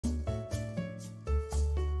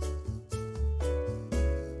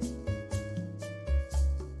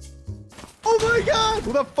Oh my god!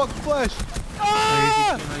 Who the fuck flashed?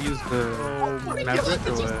 Ah! Can I use the maverick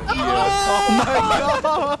or what? Oh my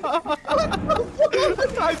god!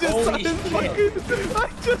 I just saw his fucking. I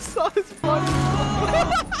just saw his body.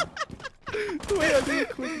 Wait, I didn't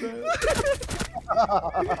click that.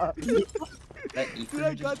 Dude,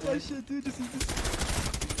 I got that shit, dude. Just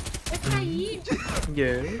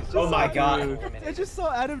Yeah. Oh my god. I just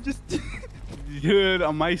saw Adam just. Dude,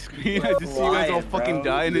 on my screen, I just see you guys all fucking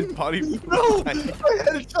die and his body. No! I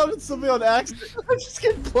had to shot at somebody on accident. I just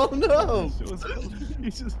get blown up.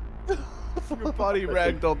 Your body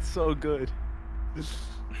ragdolled so good.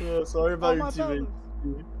 Oh, sorry about your teammate.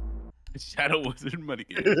 Shadow Wizard money.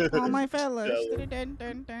 All my fellas.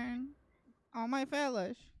 All my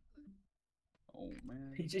fellas. Oh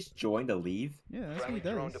man. He just joined to leave? Yeah, that's what he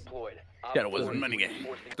does. Shadow Wizard money game.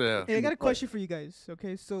 Hey, I got a question for you guys.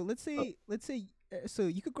 Okay, so let's say, so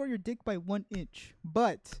you could grow your dick by 1 inch,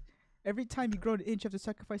 but every time you grow an inch, you have to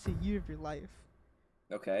sacrifice a year of your life.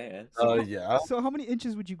 Okay, and Yeah. So how many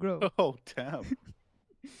inches would you grow? Oh damn.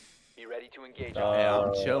 Be ready to engage. Yeah,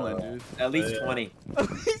 I'm chilling, dude. at least 20. At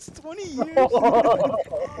least 20 years.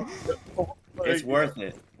 It's worth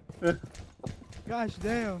it. Gosh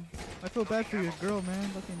damn. I feel bad for your girl, man.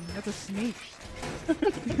 Fucking, that's a snake.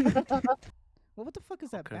 Well, what the fuck is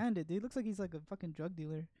that bandit, dude? Looks like he's like a fucking drug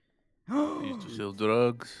dealer. I used to sell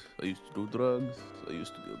drugs. I used to do drugs. I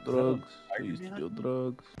used to deal drugs. I used to deal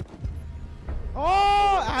drugs.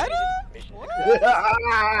 Oh, Adam?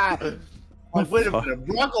 Oh, wait a minute,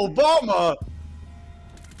 Barack Obama!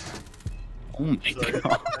 Oh my god.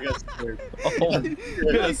 I got scared. Oh, you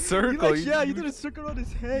did a circle. Yeah, you did a circle on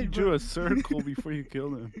his head. You drew a circle before you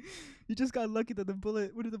killed him. You just got lucky that the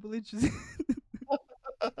bullet. What did the bullet just?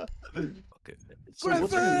 Okay. So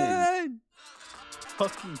what's her name?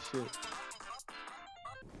 Fucking shit.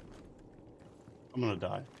 I'm gonna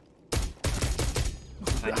die.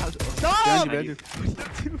 Stop! Behind you.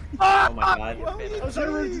 Oh my god.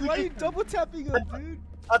 Why are you double tapping him, dude?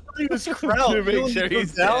 I thought he was Krell. To make sure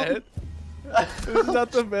he's dead. This is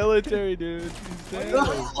not the military, dude. He's dead. Why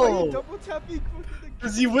are you No! double tapping?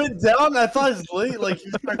 Because he went down, I thought he was late, like he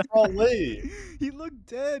was trying to crawl late. He looked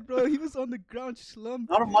dead, bro. He was on the ground slumped.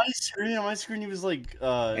 Not on my screen, he was like,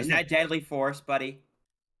 Is that deadly force, buddy?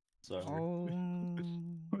 Sorry. Oh.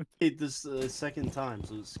 Hate this second time,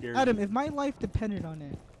 so it's scary. Adam, if my life depended on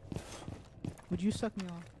it, would you suck me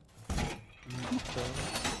off?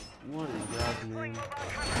 What in God's name?